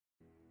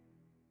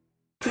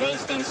プレイ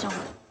ステーション。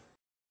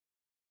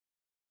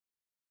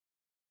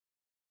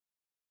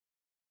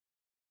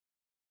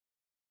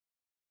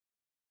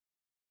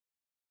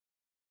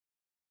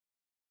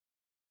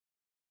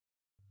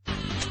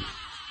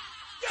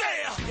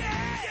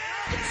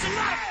There's a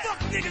lot of fuck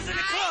niggas in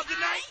the club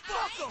tonight.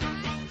 Fuck 'em.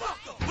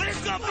 But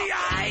it's gonna be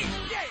alright.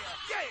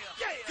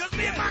 Cause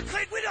me and my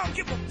clique, we don't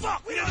give a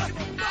fuck. We don't give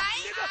a fuck.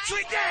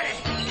 Sweet daddy.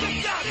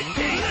 Look out at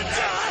me. Let's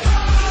go.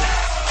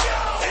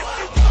 If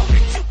you know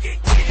that you can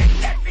get it,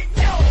 let me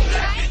know.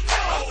 Let me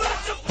know. I want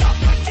some fuck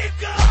my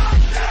nigga.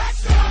 Let's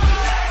go.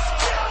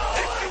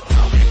 If you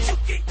know that you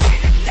can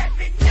get it, let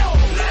me know.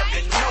 Let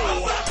me know. I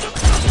want some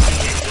fuck my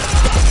nigga.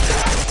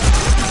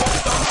 You want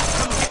some?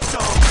 Come get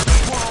some.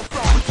 Where I'm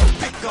from, we some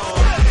big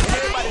guns.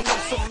 Everybody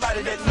knows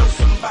somebody that knows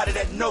somebody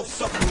that knows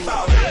something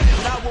about it.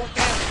 And I won't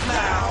answer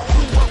now.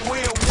 Who, what,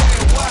 where,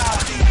 why?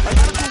 I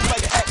gotta move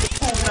like an active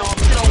fool now. I'm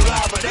shit on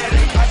live, but that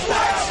ain't my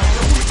style. And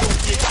who he gon'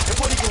 get? And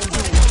what he gon'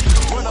 do?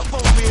 Run up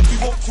on me if you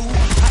want to.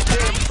 I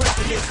damn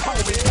pressing his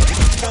homie.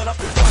 Gun up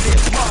in front of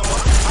his mama.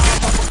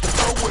 I'm up to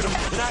go with him.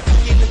 And I can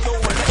get the door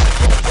and let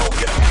the go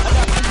get him. I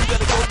got two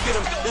that'll go get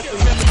him. That's the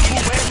him, the two,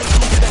 and the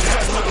two that's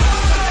running with him.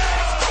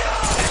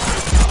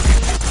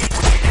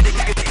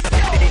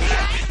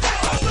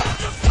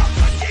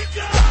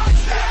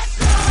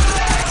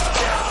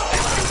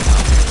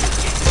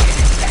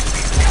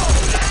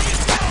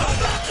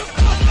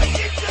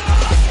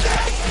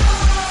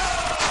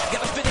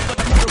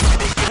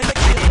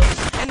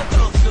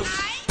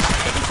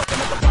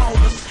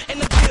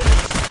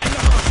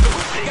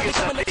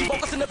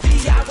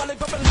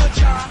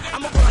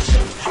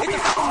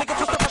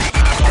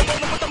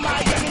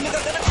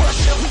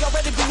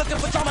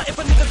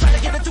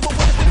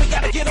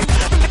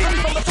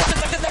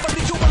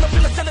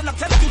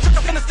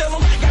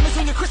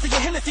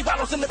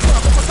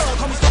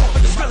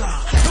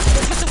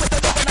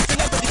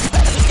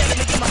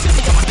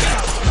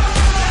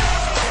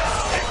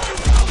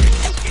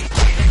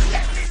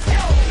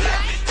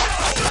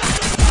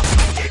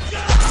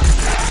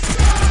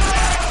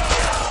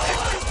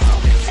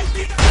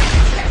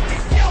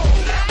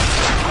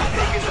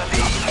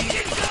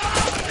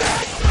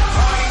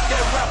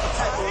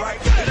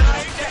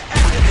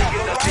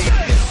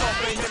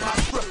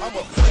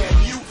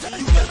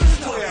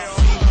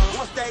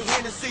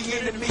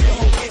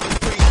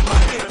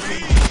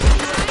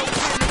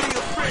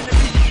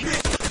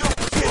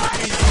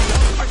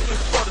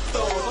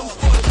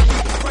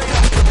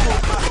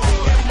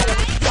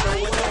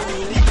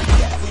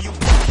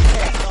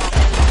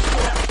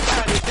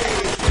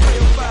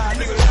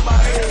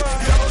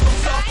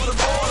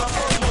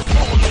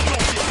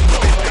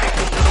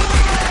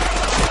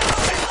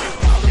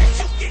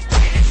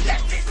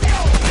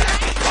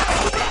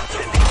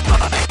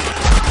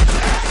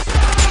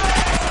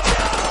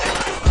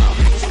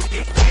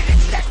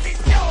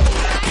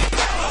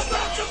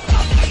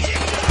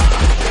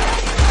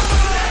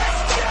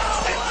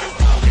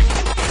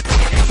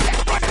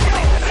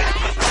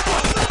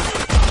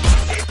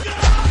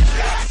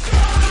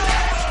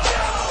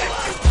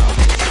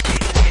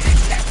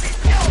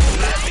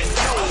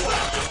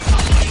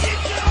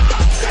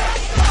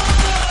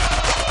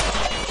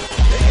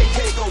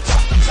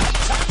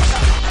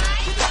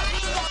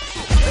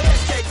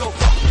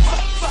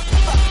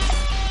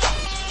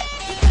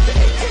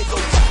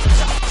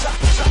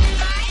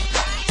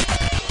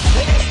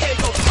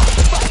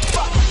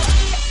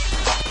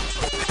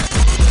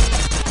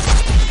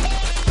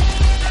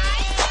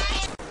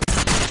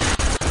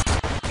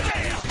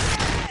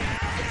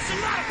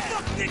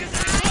 Niggas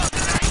in the